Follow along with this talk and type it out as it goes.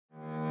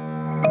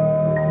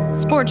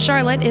Sports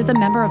Charlotte is a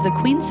member of the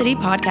Queen City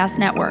Podcast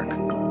Network.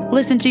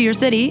 Listen to your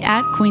city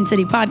at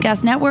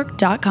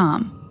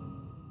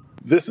queencitypodcastnetwork.com.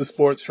 This is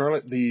Sports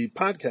Charlotte, the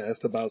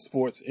podcast about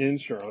sports in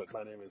Charlotte.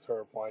 My name is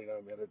Herb White.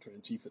 I'm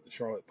editor-in-chief at the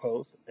Charlotte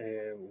Post.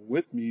 And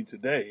with me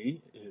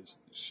today is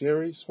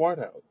Cherie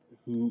Swarthout,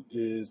 who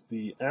is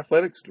the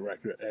athletics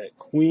director at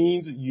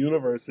Queen's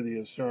University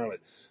of Charlotte.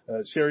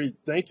 Cherie,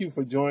 thank you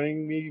for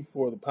joining me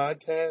for the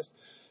podcast.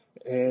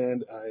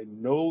 And I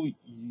know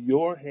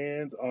your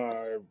hands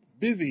are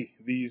busy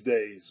these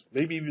days,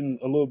 maybe even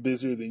a little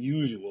busier than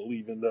usual,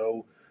 even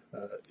though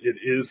it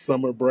is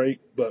summer break.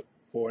 But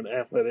for an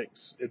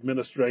athletics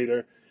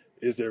administrator,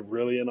 is there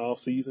really an off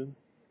season?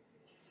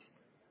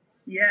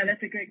 Yeah,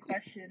 that's a great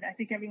question. I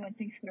think everyone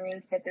thinks there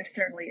is, but there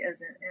certainly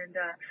isn't. And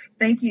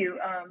thank you,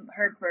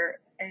 Herb, for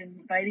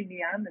inviting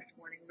me on this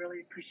morning.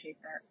 Really appreciate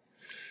that.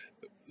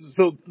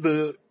 So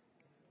the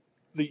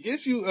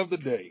issue of the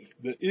day,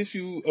 the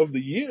issue of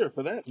the year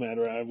for that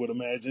matter, I would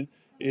imagine,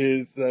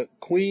 is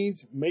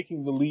Queens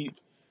making the leap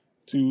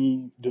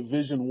to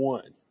Division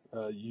I.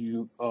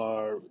 You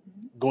are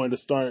going to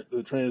start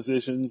the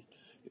transition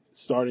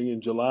starting in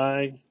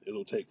July.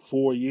 It'll take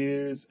 4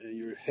 years, and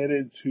you're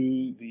headed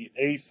to the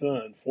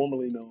ASun,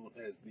 formerly known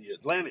as the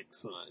Atlantic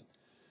Sun.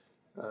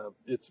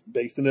 It's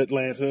based in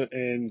Atlanta,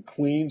 and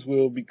Queens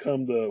will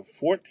become the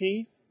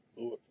 14th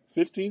or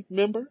 15th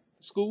member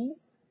school?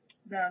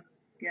 The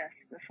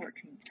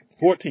 14th.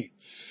 14th.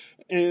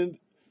 And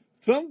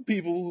some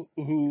people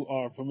who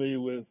are familiar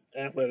with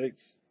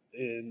athletics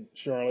in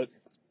Charlotte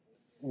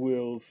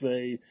will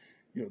say,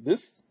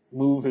 this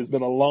move has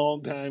been a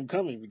long time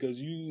coming because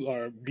you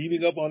are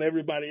beating up on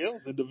everybody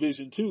else in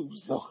Division II.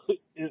 So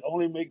it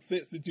only makes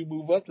sense that you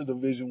move up to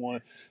Division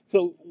I.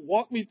 So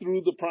walk me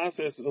through the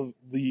process of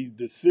the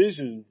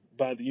decision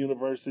by the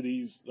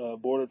university's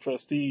board of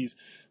trustees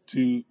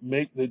to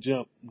make the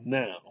jump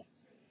now.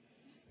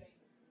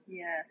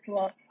 Yeah,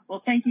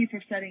 well, thank you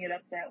for setting it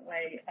up that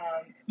way.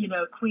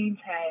 Queens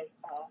has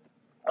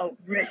a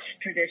rich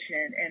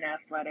tradition in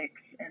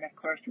athletics, and of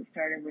course it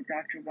started with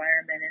Dr.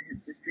 Wireman and his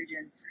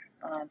decision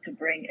to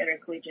bring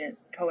intercollegiate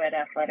co-ed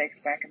athletics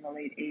back in the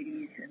late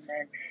 80s, and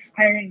then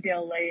hiring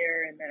Dale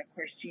Layer, and then of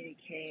course Jeannie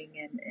King,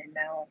 and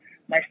now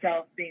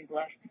myself being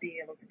blessed to be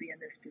able to be in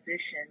this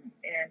position.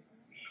 And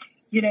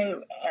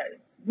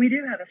we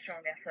do have a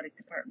strong athletic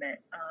department,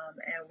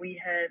 and we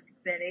have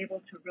been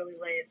able to really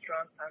lay a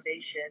strong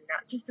foundation,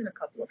 not just in a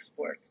couple of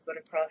sports, but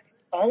across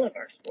all of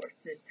our sports.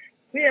 And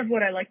we have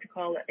what I like to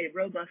call a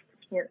robust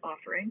sport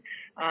offering.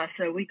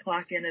 So we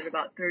clock in at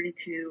about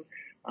 32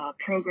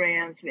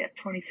 programs. We have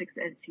 26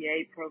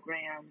 NCAA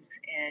programs,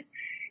 and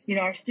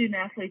our student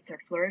athletes are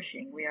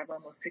flourishing. We have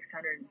almost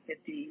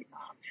 650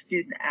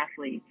 student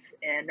athletes,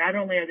 and not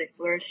only are they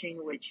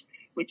flourishing, which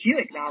you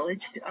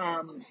acknowledged,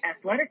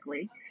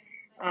 athletically,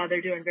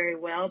 they're doing very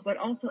well, but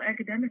also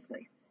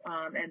academically.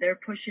 And they're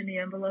pushing the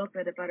envelope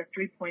at about a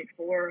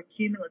 3.4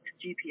 cumulative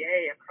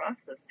GPA across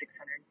those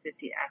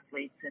 650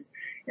 athletes.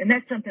 And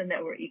that's something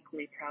that we're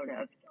equally proud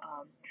of.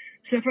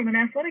 So from an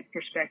athletic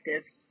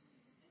perspective,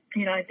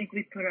 I think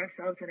we've put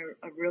ourselves in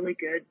a really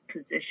good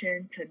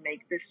position to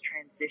make this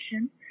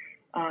transition.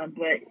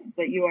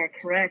 But you are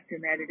correct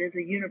in that it is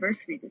a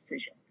university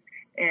decision.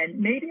 And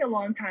maybe a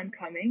long time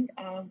coming.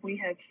 We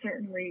have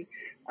certainly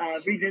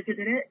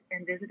revisited it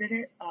and visited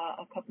it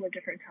a couple of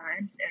different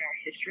times in our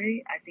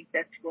history. I think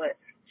that's what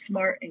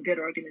smart and good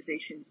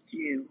organizations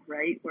do,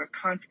 right? We're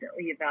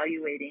constantly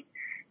evaluating,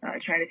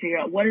 trying to figure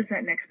out what is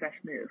that next best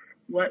move?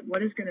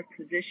 What is going to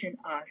position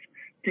us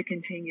to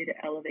continue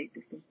to elevate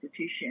this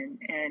institution?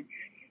 And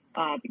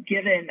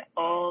given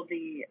all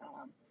the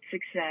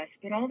success,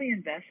 but all the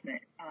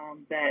investment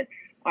that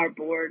our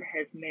board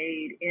has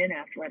made in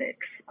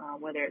athletics,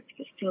 whether it's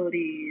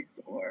facilities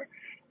or,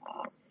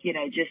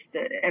 just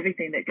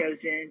everything that goes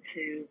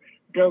into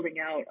building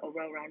out a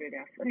well-rounded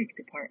athletic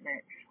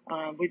department.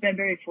 We've been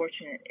very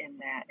fortunate in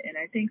that. And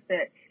I think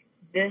that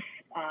this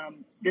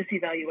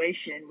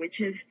evaluation,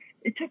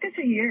 it took us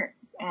a year.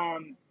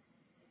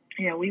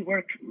 We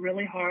worked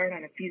really hard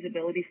on a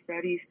feasibility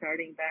study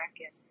starting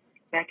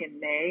back in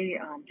May,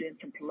 doing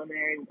some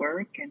preliminary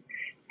work, and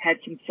had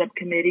some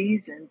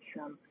subcommittees and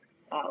some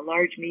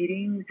large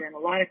meetings and a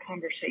lot of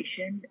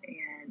conversation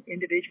and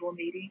individual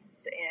meetings.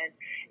 And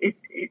it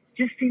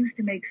just seems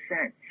to make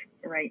sense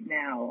right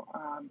now,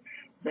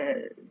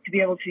 to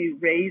be able to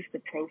raise the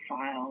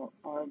profile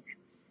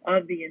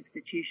of the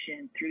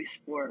institution through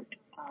sport,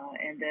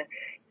 and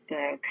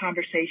the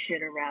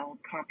conversation around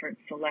conference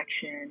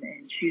selection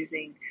and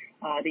choosing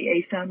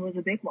the ASun was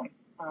a big one,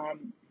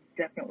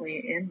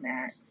 definitely in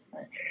that.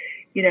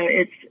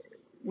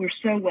 We're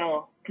so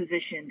well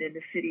positioned in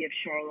the city of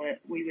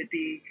Charlotte. We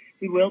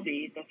will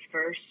be the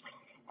first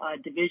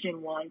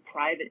Division I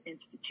private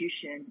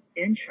institution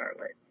in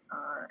Charlotte.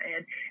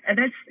 And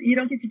that's, you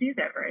don't get to do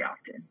that very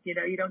often.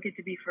 You don't get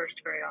to be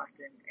first very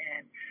often.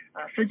 And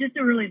so just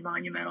a really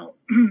monumental,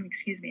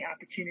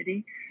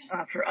 opportunity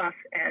for us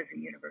as a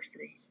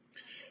university.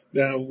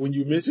 Now, when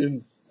you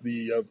mentioned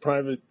the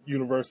private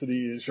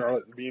university in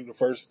Charlotte being the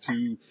first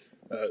to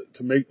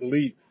make the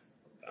leap,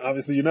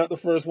 obviously you're not the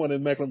first one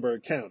in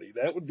Mecklenburg County.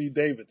 That would be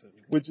Davidson,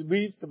 which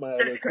leads to my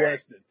other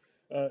question.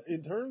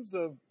 In terms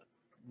of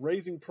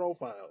raising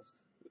profiles,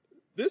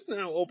 this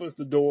now opens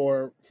the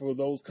door for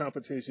those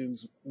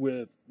competitions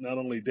with not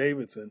only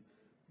Davidson,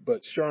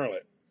 but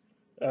Charlotte.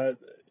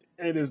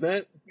 And is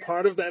that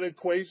part of that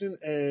equation?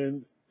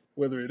 And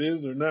whether it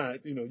is or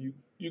not,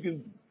 you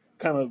can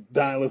kind of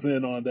dial us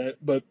in on that.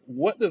 But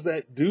what does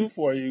that do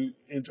for you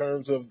in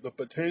terms of the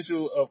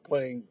potential of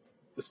playing,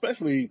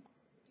 especially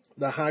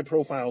the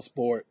high-profile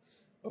sport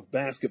of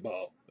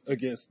basketball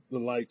against the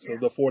likes of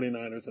the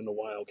 49ers and the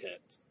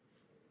Wildcats?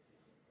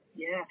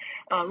 Yeah,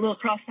 a little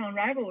crosstown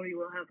rivalry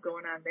we'll have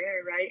going on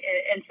there, right?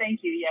 And thank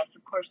you. Yes,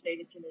 of course,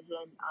 Davidson is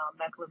in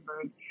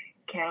Mecklenburg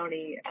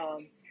County,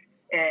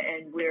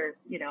 and we're,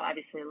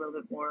 obviously a little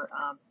bit more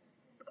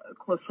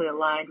closely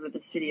aligned with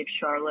the city of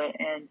Charlotte.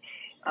 And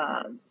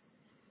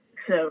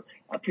so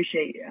I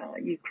appreciate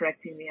you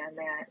correcting me on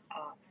that.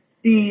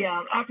 The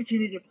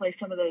opportunity to play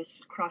some of those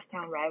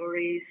crosstown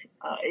rivalries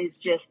is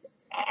just,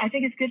 I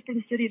think it's good for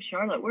the city of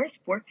Charlotte. We're a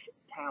sports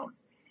town.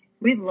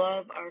 We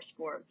love our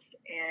sports.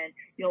 And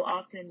you'll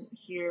often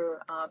hear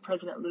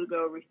President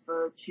Lugo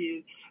refer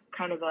to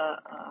kind of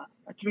a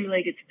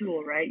three-legged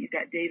stool, right? You've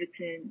got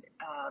Davidson,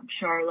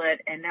 Charlotte,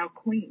 and now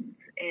Queens.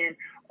 And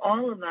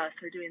all of us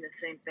are doing the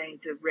same thing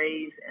to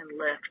raise and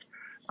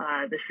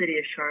lift the city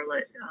of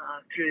Charlotte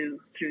through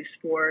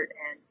sport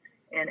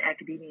and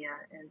academia.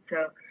 And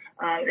so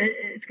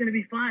it's going to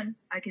be fun,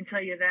 I can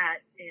tell you that.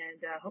 And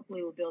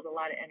hopefully we'll build a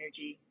lot of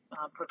energy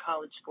for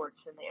college sports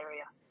in the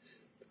area.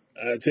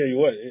 I tell you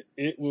what,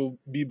 it will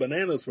be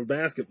bananas for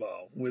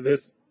basketball when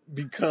this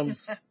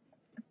becomes,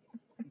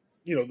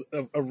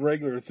 a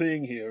regular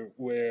thing here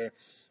where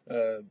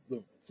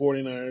the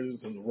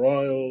 49ers and the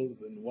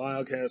Royals and the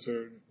Wildcats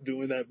are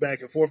doing that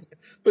back and forth.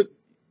 But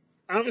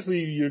obviously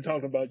you're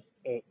talking about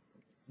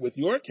with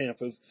your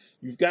campus,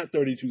 you've got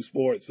 32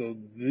 sports. So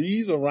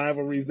these are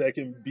rivalries that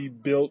can be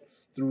built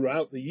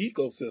throughout the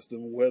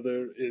ecosystem,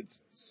 whether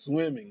it's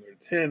swimming or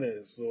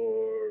tennis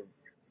or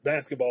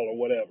basketball or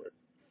whatever.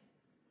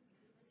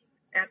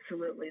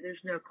 Absolutely. There's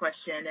no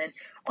question. And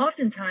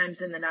oftentimes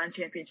in the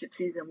non-championship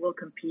season, we'll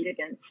compete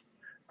against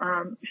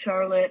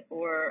Charlotte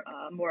or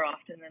more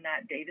often than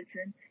not,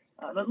 Davidson.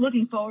 But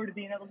looking forward to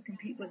being able to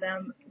compete with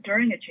them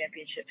during a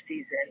championship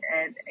season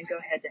and go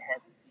head to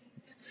head.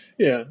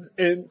 Yeah.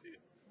 And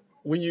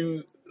when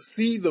you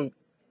see the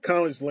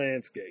college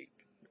landscape,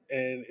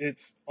 and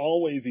it's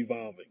always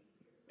evolving,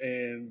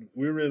 and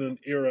we're in an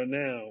era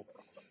now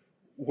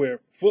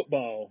where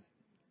football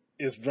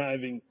is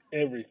driving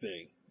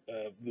everything.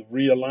 The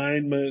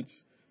realignments,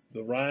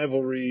 the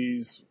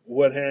rivalries,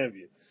 what have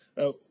you.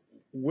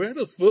 Where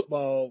does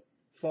football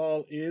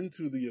fall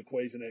into the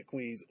equation at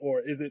Queens,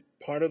 or is it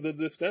part of the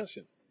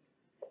discussion?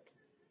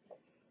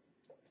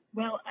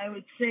 Well, I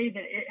would say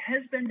that it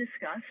has been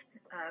discussed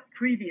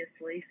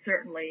previously,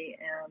 certainly,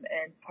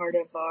 and part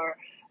of our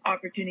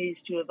opportunities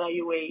to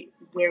evaluate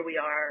where we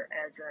are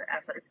as an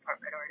athletic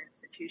department or an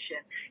institution.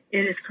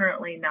 It is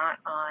currently not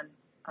on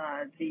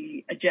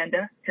the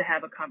agenda to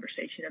have a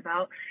conversation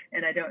about,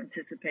 and I don't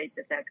anticipate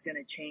that that's going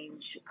to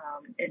change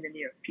in the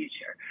near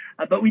future.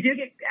 But we do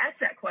get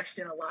asked that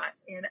question a lot,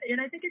 and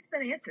I think it's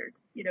been answered.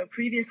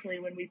 Previously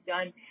when we've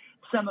done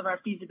some of our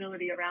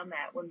feasibility around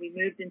that, when we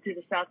moved into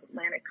the South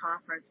Atlantic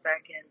Conference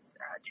back in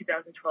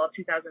 2012,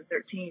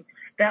 2013,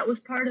 that was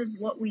part of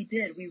what we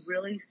did. We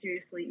really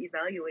seriously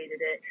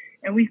evaluated it,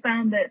 and we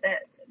found that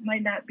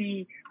might not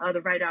be the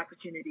right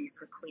opportunity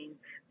for Queens.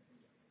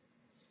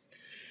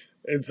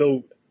 And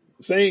so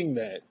saying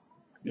that,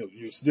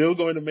 you're still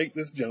going to make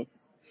this jump.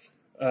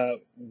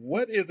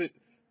 What is it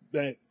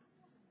that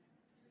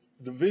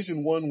Division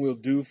I will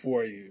do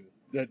for you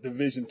that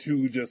Division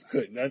II just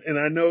couldn't? And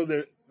I know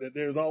that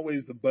there's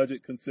always the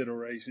budget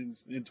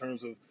considerations in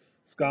terms of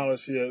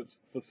scholarships,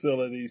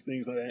 facilities,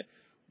 things like that.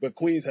 But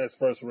Queens has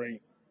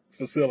first-rate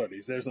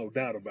facilities. There's no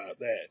doubt about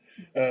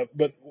that.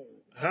 But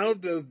how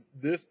does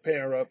this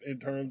pair up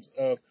in terms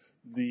of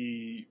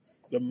the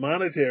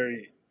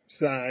monetary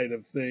side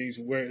of things,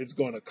 where it's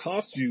going to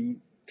cost you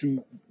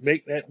to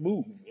make that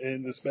move,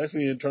 and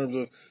especially in terms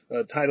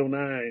of Title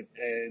IX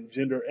and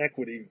gender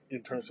equity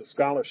in terms of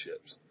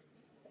scholarships?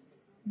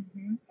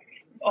 Mm-hmm.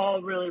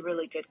 All really,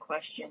 really good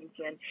questions.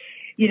 And,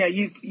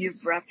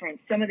 you've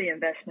referenced some of the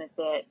investment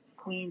that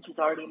Queens has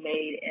already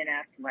made in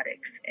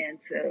athletics. And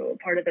so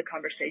part of the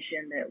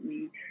conversation that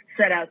we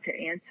set out to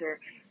answer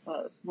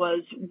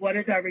was, what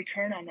is our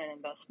return on that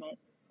investment?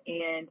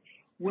 And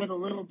with a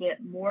little bit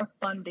more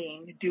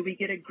funding, do we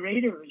get a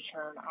greater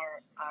return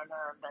on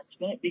our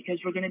investment? Because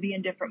we're going to be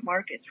in different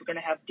markets. We're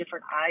going to have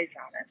different eyes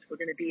on us. We're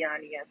going to be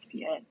on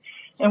ESPN.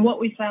 And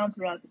what we found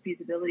throughout the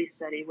feasibility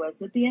study was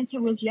that the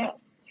answer was yes.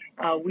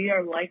 We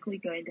are likely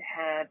going to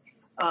have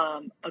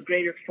a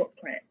greater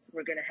footprint.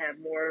 We're going to have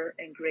more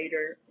and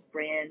greater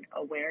brand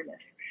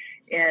awareness.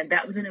 And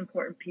that was an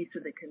important piece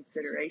of the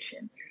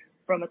consideration.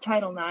 From a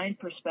Title IX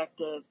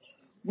perspective,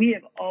 we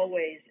have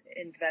always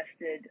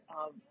invested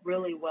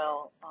really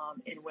well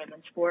in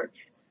women's sports.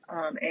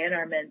 and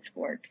our men's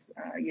sports.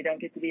 You don't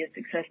get to be as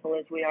successful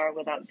as we are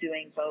without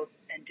doing both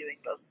and doing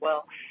both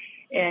well.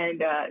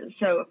 And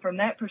so from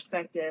that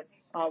perspective,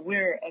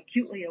 we're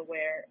acutely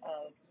aware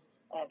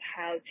of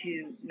how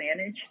to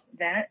manage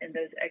that and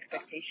those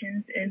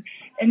expectations, and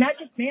not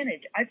just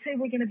manage. I'd say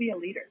we're going to be a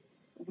leader.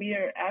 We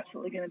are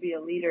absolutely going to be a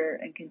leader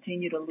and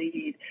continue to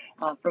lead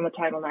from a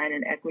Title IX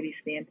and equity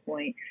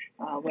standpoint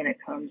when it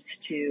comes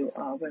to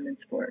women's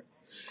sports.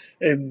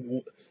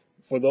 And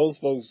for those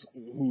folks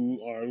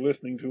who are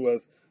listening to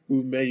us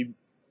who may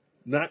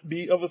not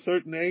be of a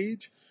certain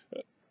age,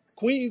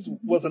 Queens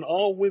was an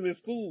all-women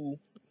school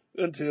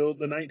until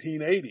the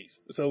 1980s.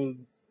 So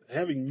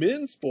having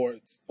men's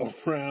sports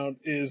around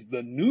is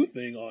the new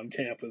thing on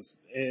campus.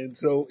 And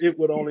so it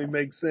would only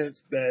make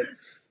sense that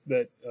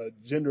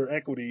gender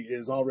equity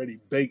is already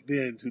baked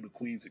into the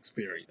Queens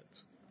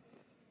experience.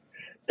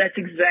 That's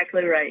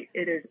exactly right.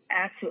 It is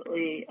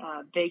absolutely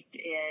baked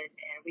in,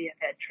 and we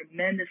have had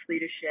tremendous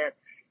leadership,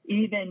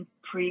 even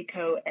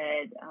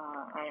pre-co-ed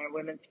on our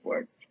women's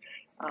sports,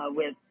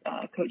 with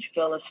Coach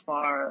Phil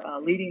Aspar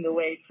leading the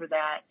way for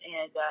that,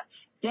 and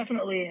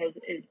definitely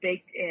is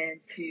baked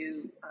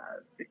into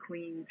the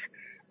Queens,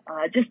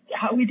 just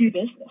how we do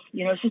business.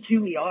 You know, it's just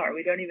who we are.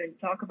 We don't even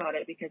talk about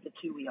it because it's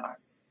who we are.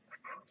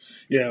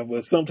 Yeah,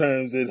 but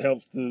sometimes it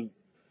helps to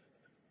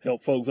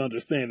help folks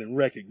understand and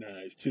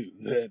recognize too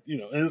that, you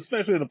know, and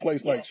especially in a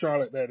place like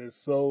Charlotte that is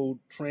so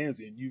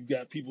transient. You've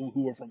got people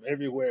who are from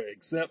everywhere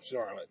except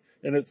Charlotte,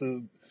 and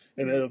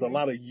there's a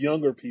lot of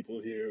younger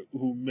people here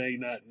who may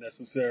not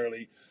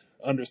necessarily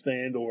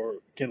understand or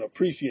can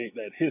appreciate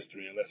that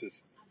history unless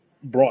it's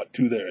brought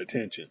to their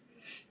attention.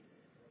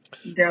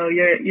 No,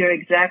 you're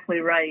exactly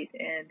right,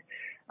 and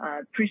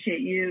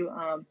appreciate you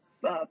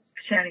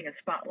shining a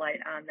spotlight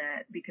on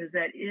that, because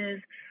that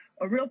is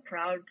a real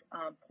proud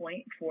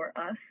point for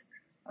us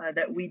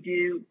that we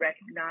do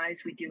recognize,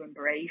 we do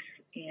embrace,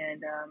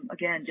 and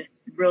again, just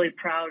really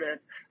proud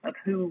of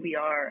who we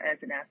are as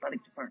an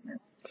athletic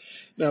department.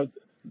 Now,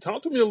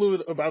 talk to me a little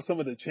bit about some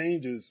of the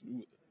changes.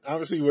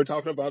 Obviously, we're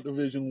talking about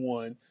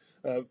Division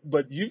I,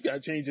 but you've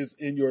got changes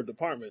in your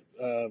department.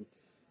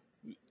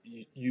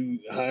 You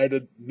hired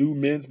a new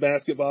men's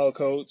basketball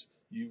coach.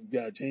 You've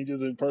got changes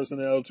in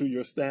personnel to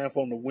your staff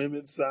on the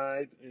women's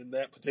side in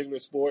that particular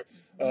sport.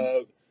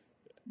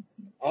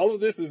 All of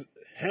this is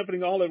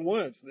happening all at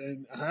once.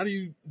 And how do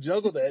you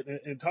juggle that?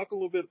 And talk a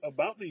little bit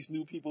about these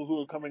new people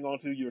who are coming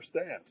onto your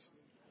staffs.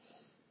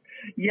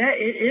 Yeah,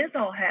 it is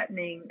all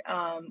happening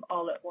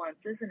all at once,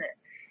 isn't it?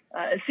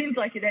 It seems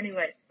like it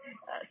anyway.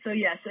 So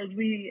yes, as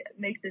we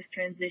make this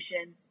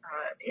transition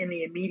in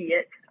the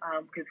immediate,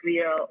 because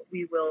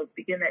we will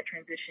begin that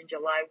transition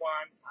July 1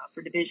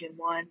 for Division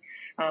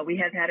I. We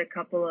have had a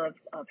couple of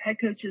head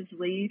coaches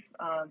leave.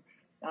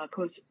 Of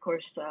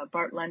course,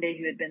 Bart Lundy,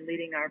 who had been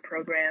leading our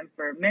program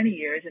for many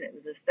years, and it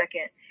was his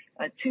second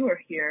tour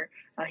here.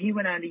 He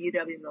went on to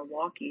UW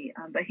Milwaukee,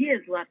 but he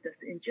has left us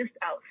in just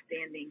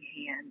outstanding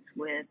hands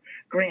with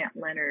Grant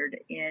Leonard,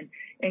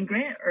 and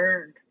Grant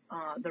earned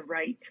the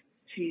right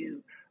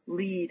to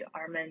lead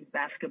our men's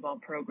basketball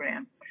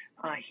program.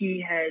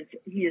 He has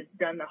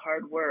done the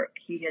hard work.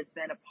 He has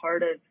been a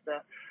part of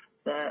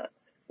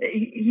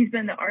he's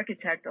been the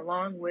architect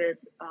along with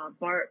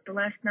Bart the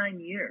last 9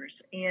 years,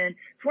 and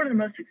it's one of the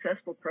most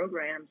successful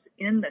programs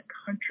in the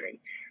country,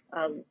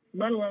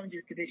 let alone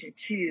just Division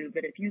II.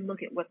 But if you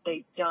look at what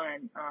they've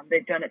done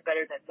it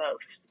better than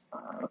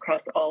most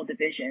across all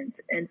divisions.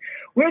 And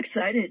we're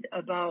excited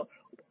about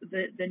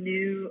the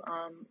new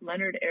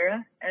Leonard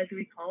era, as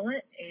we call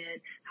it,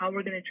 and how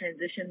we're going to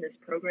transition this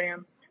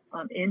program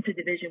into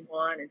Division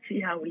I and see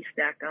how we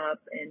stack up.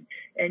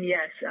 And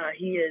yes,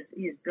 he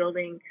is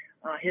building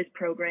his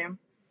program,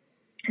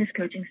 his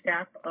coaching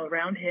staff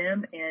around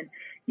him. And,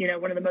 you know,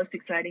 one of the most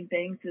exciting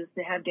things is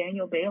to have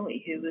Daniel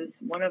Bailey, who was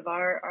one of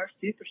our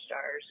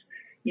superstars,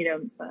 you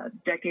know, a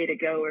decade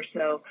ago or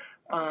so,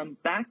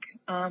 back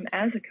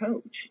as a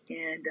coach.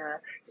 And,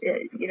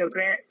 you know,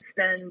 Grant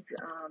spends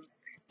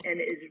and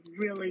is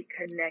really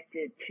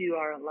connected to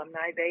our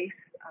alumni base.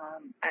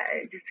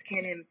 I just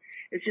can't even,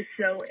 it's just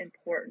so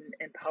important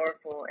and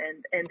powerful,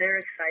 and they're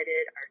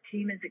excited. Our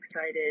team is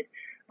excited.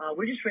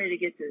 We're just ready to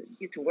get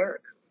to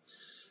work.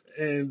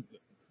 And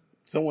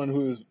someone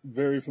who is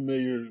very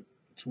familiar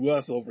to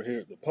us over here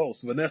at the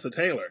Post, Vanessa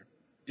Taylor,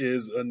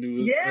 is a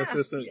new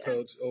assistant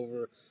coach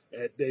over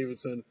at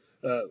Davidson.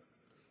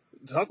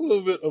 Talk a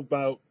little bit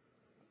about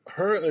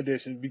her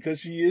addition, because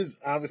she is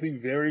obviously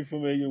very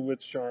familiar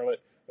with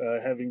Charlotte,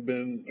 having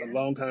been a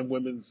longtime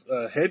women's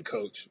head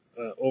coach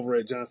over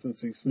at Johnson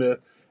C. Smith,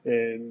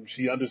 and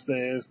she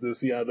understands the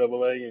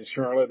CIAA in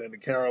Charlotte and the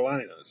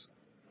Carolinas.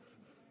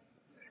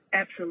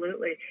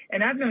 Absolutely.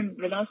 And I've known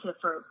Vanessa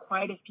for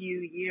quite a few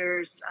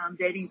years,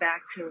 dating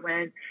back to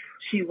when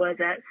she was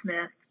at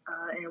Smith,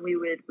 and we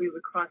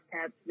would cross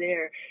paths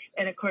there.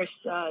 And of course,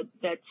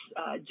 that's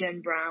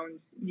Jen Brown's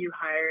new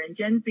hire, and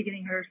Jen's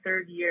beginning her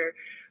third year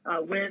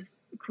with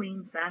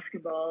Queens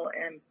basketball.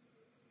 And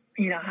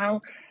you know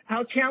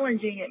how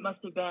challenging it must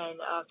have been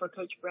for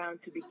Coach Brown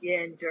to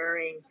begin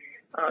during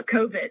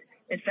COVID.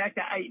 In fact,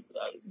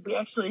 we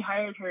actually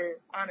hired her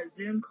on a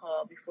Zoom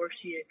call before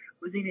she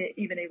was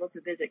even able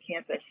to visit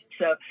campus.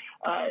 So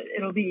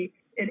it'll be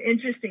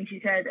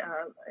she's had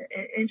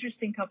an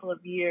interesting couple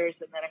of years,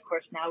 and then of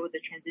course now with the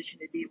transition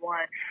to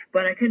D1.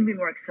 But I couldn't be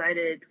more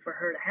excited for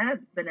her to have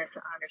Vanessa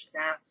on her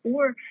staff,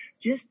 or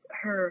just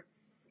her,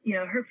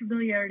 her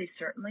familiarity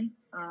certainly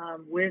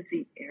with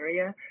the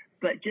area,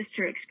 but just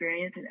her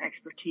experience and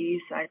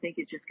expertise. I think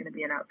it's just going to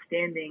be an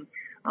outstanding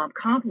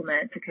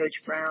complement to Coach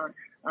Brown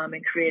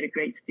and create a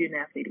great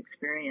student-athlete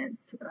experience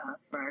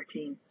for our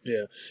team.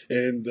 Yeah,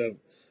 and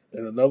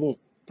another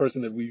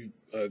person that we've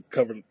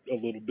covered a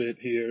little bit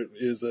here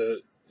is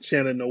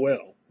Shannon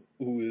Noel,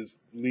 who is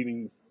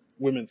leading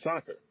women's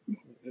soccer.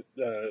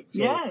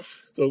 Yes.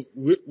 So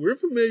we're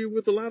familiar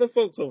with a lot of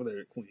folks over there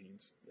at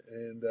Queens.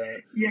 And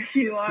yes,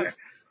 you are.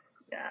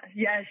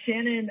 Yeah.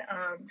 Shannon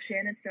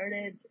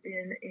started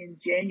in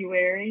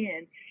January,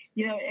 and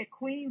at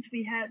Queens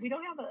we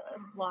don't have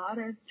a lot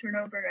of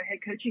turnover in our head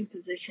coaching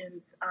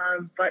positions,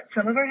 but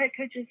some of our head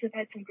coaches have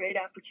had some great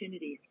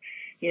opportunities.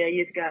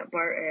 You've got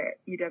Bart at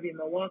UW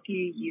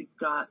Milwaukee, you've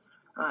got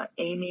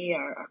Amy,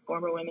 our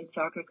former women's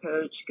soccer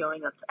coach,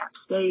 going up to App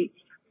State.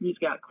 You've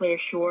got Claire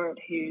Short,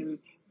 who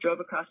drove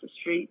across the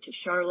street to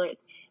Charlotte,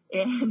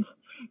 and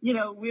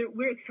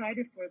we're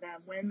excited for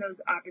them when those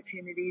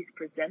opportunities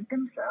present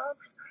themselves.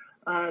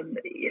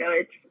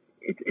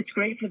 It's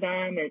great for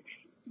them. It's,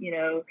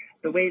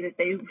 the way that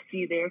they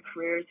see their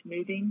careers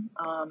moving,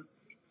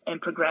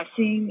 and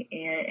progressing,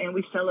 and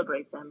we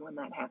celebrate them when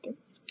that happens.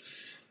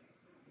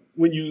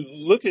 When you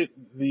look at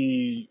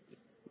the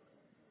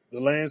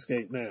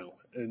landscape now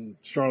in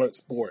Charlotte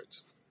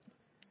sports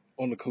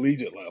on the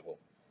collegiate level,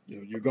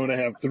 you're going to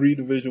have 3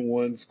 Division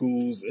I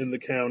schools in the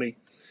county,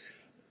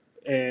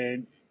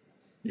 and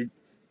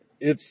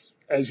it's,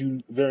 as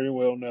you very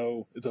well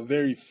know, it's a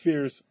very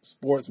fierce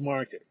sports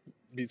market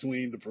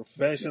between the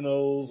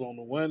professionals on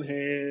the one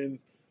hand,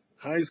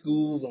 high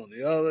schools on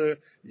the other.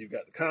 You've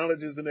got the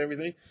colleges and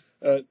everything.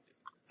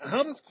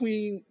 How does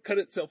Queen cut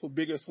itself a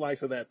bigger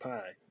slice of that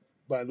pie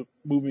by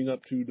moving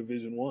up to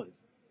Division I?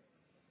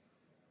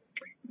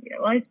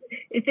 I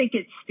think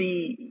it's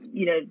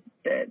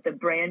the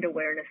brand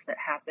awareness that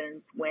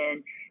happens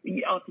when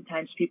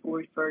oftentimes people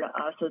refer to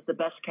us as the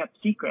best kept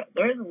secret.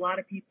 There's a lot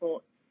of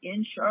people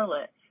in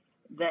Charlotte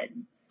that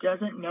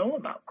doesn't know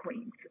about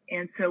Queens.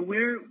 And so we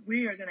are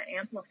going to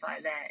amplify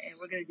that, and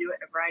we're going to do it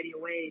in a variety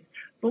of ways.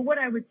 But what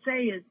I would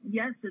say is,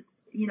 yes, it's,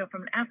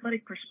 from an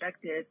athletic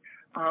perspective,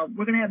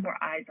 we're going to have more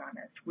eyes on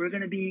us. We're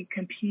going to be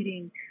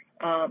competing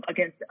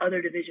against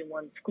other Division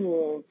I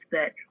schools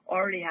that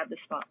already have the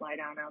spotlight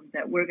on them,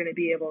 that we're going to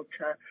be able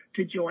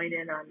to join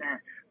in on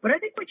that. But I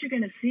think what you're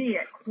going to see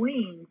at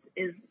Queens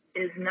is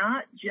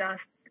not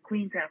just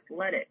Queens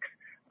athletics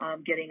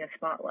getting a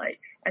spotlight.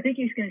 I think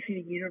you're going to see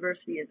the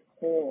university as a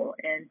whole,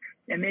 and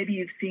maybe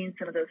you've seen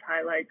some of those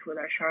highlights with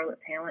our Charlotte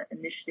Talent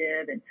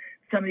Initiative and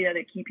some of the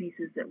other key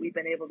pieces that we've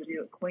been able to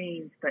do at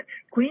Queens. But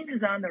Queens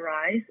is on the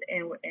rise,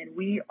 and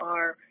we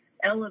are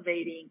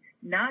elevating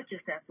not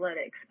just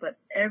athletics, but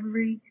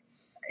every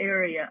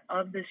area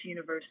of this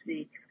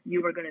university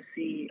you are going to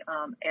see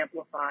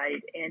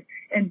amplified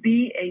and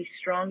be a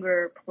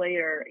stronger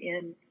player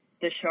in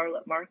the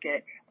Charlotte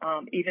market,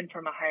 even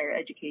from a higher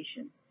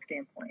education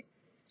standpoint.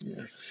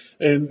 Yeah.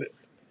 And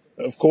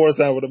of course,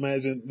 I would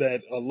imagine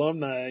that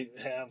alumni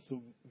have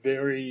some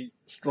very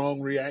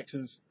strong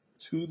reactions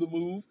to the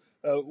move.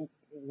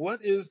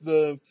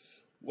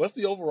 What's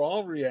the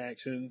overall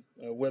reaction,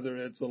 whether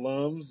it's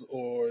alums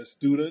or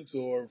students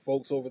or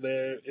folks over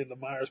there in the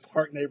Myers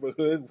Park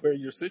neighborhood where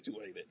you're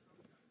situated?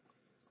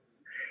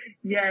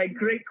 Yeah,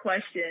 great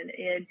question.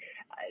 And,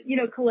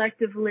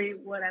 collectively,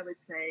 what I would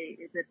say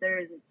is that there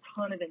is a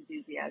ton of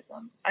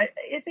enthusiasm. I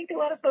think a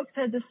lot of folks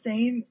had the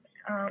same,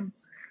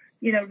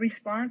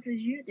 response as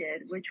you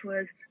did, which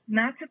was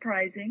not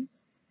surprising.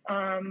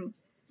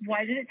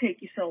 Why did it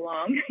take you so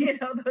long?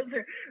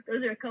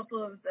 Those are a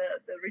couple of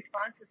the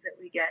responses that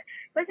we get.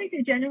 But I think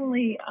they're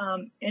genuinely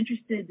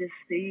interested to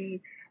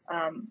see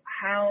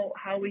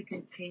how we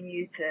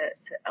continue to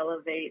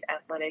elevate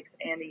athletics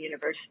and the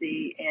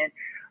university. And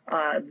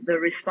the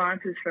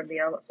responses from the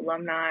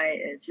alumni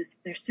is just,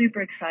 they're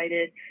super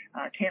excited.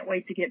 Can't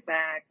wait to get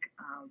back,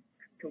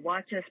 to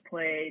watch us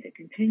play, to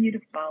continue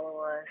to follow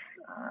us.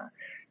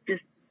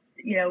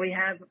 We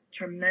have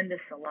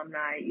tremendous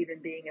alumni, even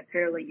being a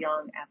fairly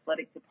young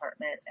athletic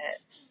department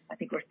I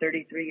think we're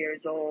 33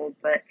 years old.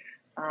 But,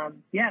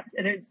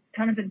 there's a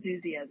ton of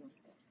enthusiasm.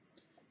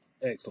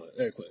 Excellent.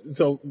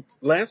 So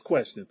last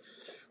question.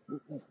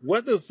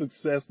 What does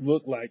success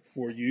look like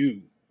for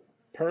you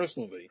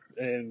personally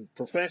and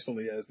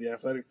professionally as the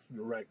athletics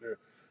director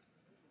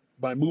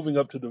by moving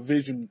up to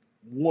Division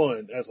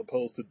I as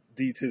opposed to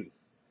D2?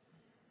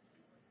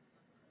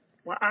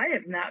 Well, I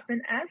have not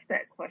been asked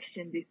that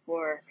question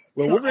before.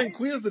 Well, we're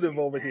inquisitive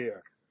over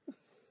here.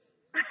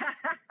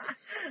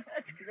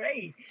 That's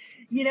great.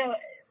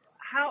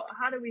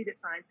 How do we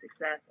define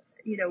success?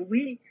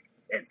 We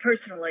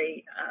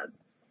personally,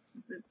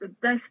 the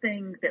best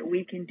thing that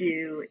we can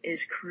do is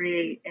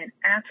create an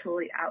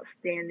absolutely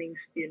outstanding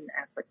student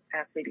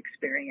athlete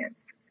experience.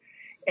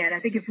 And I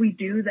think if we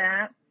do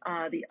that,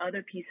 the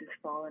other pieces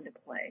fall into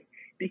play,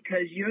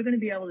 because you're going to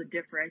be able to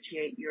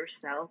differentiate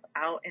yourself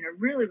out in a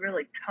really,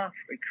 really tough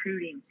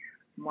recruiting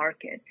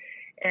market.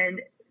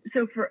 And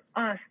so for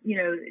us,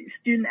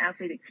 student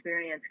athlete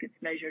experience gets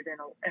measured in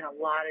a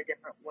lot of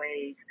different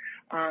ways.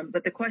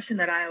 But the question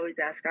that I always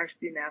ask our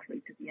student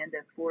athletes at the end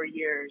of 4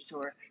 years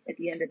or at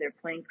the end of their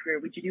playing career,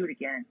 would you do it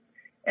again?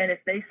 And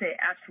if they say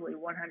absolutely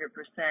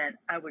 100%,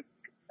 I would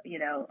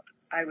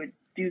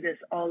do this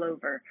all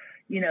over.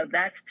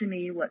 That's to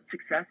me what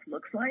success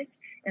looks like.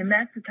 And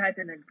that's the type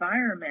of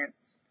environment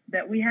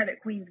that we have at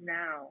Queens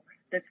now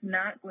that's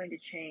not going to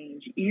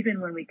change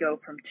even when we go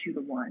from 2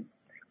 to 1.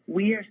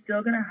 We are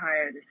still going to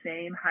hire the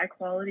same high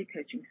quality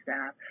coaching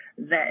staff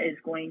that is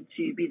going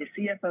to be the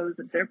CFOs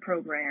of their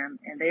program,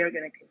 and they are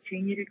going to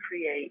continue to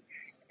create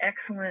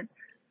excellent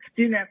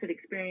student athlete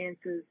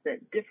experiences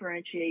that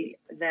differentiate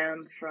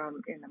them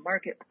from in the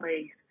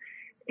marketplace.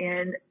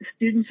 And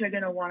students are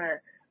going to want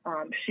to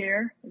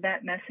share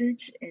that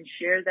message and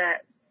share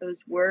those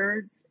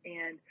words,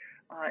 and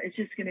it's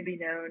just going to be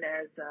known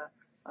as a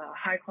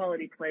high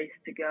quality place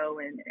to go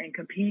and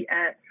compete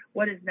at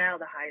what is now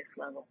the highest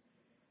level.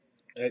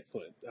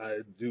 Excellent.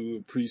 I do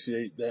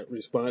appreciate that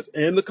response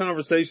and the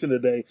conversation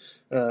today.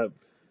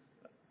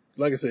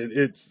 Like I said,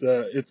 it's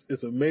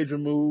a major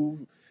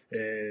move,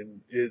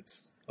 and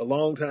it's a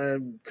long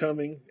time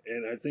coming,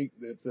 and I think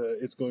that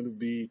it's going to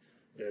be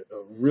a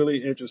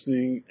really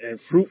interesting and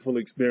fruitful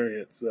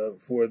experience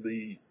for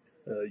the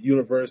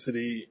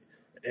university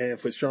and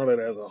for Charlotte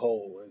as a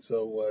whole. And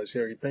so,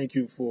 Cherie, thank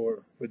you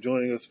for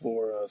joining us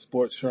for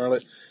Sports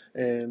Charlotte,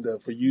 and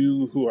for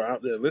you who are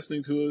out there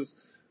listening to us.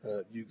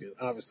 You can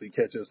obviously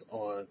catch us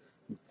on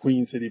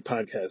Queen City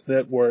Podcast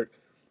Network,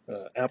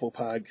 Apple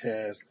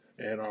Podcasts,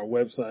 and our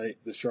website,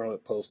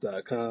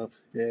 thecharlottepost.com.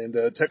 And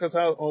check us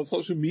out on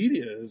social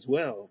media as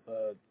well.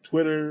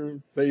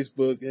 Twitter,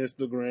 Facebook,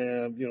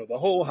 Instagram, the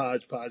whole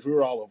hodgepodge.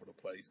 We're all over the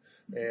place.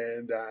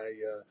 And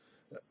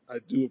I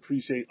do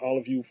appreciate all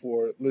of you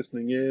for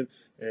listening in,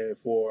 and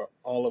for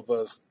all of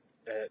us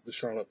at the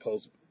Charlotte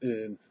Post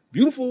in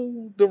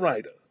beautiful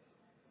Derrida.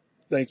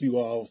 Thank you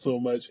all so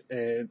much,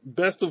 and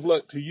best of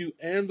luck to you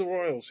and the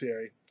Royals,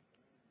 Cherie.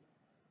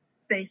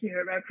 Thank you,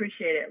 Herb. I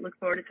appreciate it. Look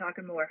forward to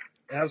talking more.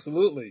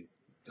 Absolutely.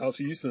 Talk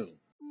to you soon.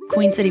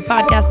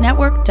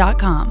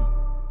 QueenCityPodcastNetwork.com